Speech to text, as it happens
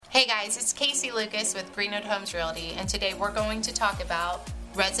guys, it's Casey Lucas with Greenwood Homes Realty, and today we're going to talk about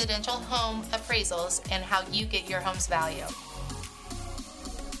residential home appraisals and how you get your home's value.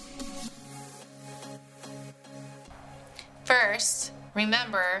 First,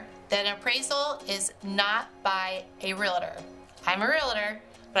 remember that an appraisal is not by a realtor. I'm a realtor,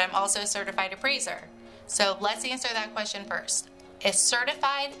 but I'm also a certified appraiser. So let's answer that question first. A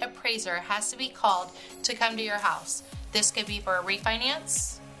certified appraiser has to be called to come to your house. This could be for a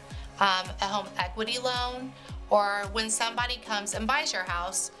refinance, a home equity loan, or when somebody comes and buys your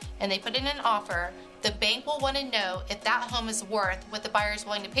house and they put in an offer, the bank will want to know if that home is worth what the buyer is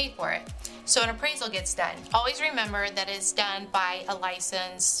willing to pay for it. So an appraisal gets done. Always remember that it's done by a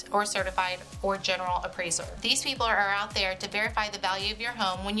licensed or certified or general appraiser. These people are out there to verify the value of your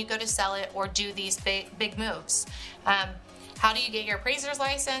home when you go to sell it or do these big moves. How do you get your appraiser's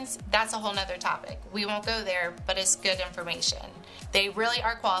license? That's a whole nother topic. We won't go there, but it's good information. They really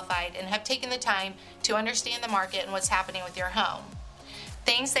are qualified and have taken the time to understand the market and what's happening with your home.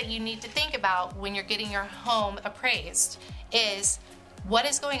 Things that you need to think about when you're getting your home appraised is what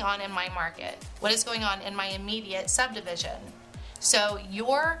is going on in my market? What is going on in my immediate subdivision? So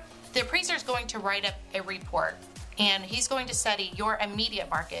the appraiser is going to write up a report and he's going to study your immediate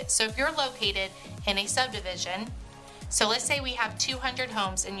market. So if you're located in a subdivision, so let's say we have 200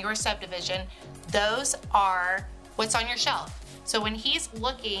 homes in your subdivision, those are what's on your shelf. So when he's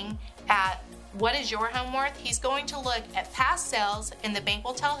looking at what is your home worth, he's going to look at past sales and the bank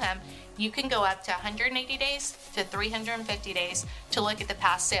will tell him you can go up to 180 days to 350 days to look at the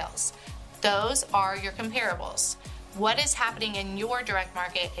past sales. Those are your comparables. What is happening in your direct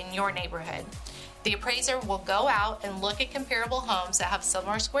market in your neighborhood? The appraiser will go out and look at comparable homes that have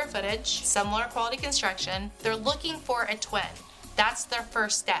similar square footage, similar quality construction. They're looking for a twin. That's their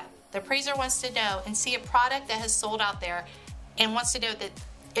first step. The appraiser wants to know and see a product that has sold out there and wants to know that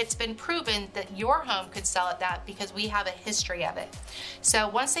it's been proven that your home could sell at that because we have a history of it. So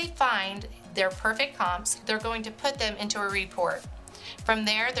once they find their perfect comps, they're going to put them into a report. From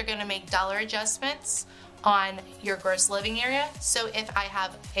there, they're going to make dollar adjustments on your gross living area. So if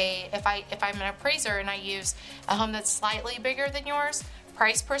I'm an appraiser and I use a home that's slightly bigger than yours,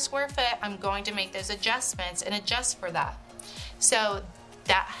 price per square foot, I'm going to make those adjustments and adjust for that. So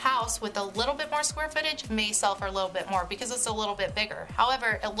that house with a little bit more square footage may sell for a little bit more because it's a little bit bigger.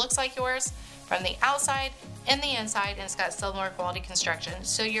 However, it looks like yours from the outside and the inside, and it's got similar quality construction.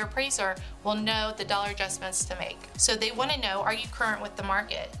 So your appraiser will know the dollar adjustments to make. So they want to know, are you current with the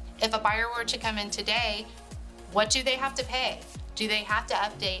market? If a buyer were to come in today, what do they have to pay? Do they have to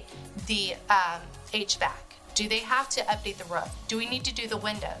update the HVAC? Do they have to update the roof? Do we need to do the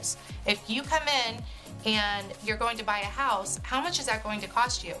windows? If you come in and you're going to buy a house, how much is that going to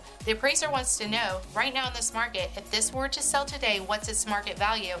cost you? The appraiser wants to know right now in this market, if this were to sell today, what's its market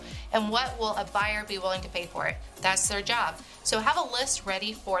value and what will a buyer be willing to pay for it? That's their job. So have a list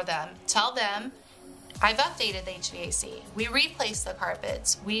ready for them. Tell them, I've updated the HVAC. We replaced the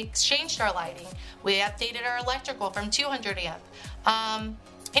carpets. We exchanged our lighting. We updated our electrical from 200 amp.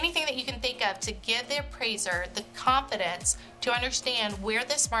 Anything that you can think of to give the appraiser the confidence to understand where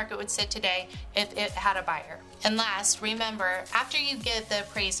this market would sit today if it had a buyer. And last, remember, after you give the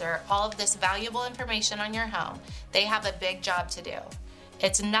appraiser all of this valuable information on your home, they have a big job to do.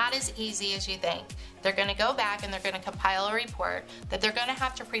 It's not as easy as you think. They're going to go back and they're going to compile a report that they're going to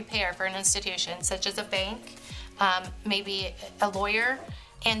have to prepare for an institution such as a bank, maybe a lawyer,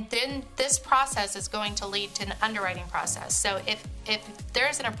 and then this process is going to lead to an underwriting process. So if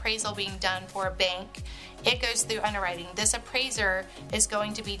there's an appraisal being done for a bank, it goes through underwriting. This appraiser is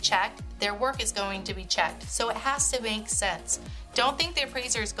going to be checked. Their work is going to be checked. So it has to make sense. Don't think the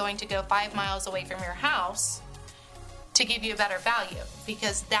appraiser is going to go 5 miles away from your house to give you a better value,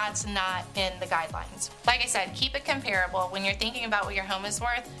 because that's not in the guidelines. Like I said, keep it comparable. When you're thinking about what your home is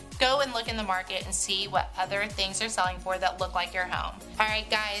worth, go and look in the market and see what other things are selling for that look like your home. All right,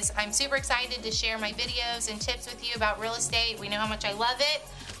 guys, I'm super excited to share my videos and tips with you about real estate. We know how much I love it.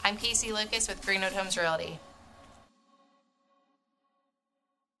 I'm Casey Lucas with Greenwood Homes Realty.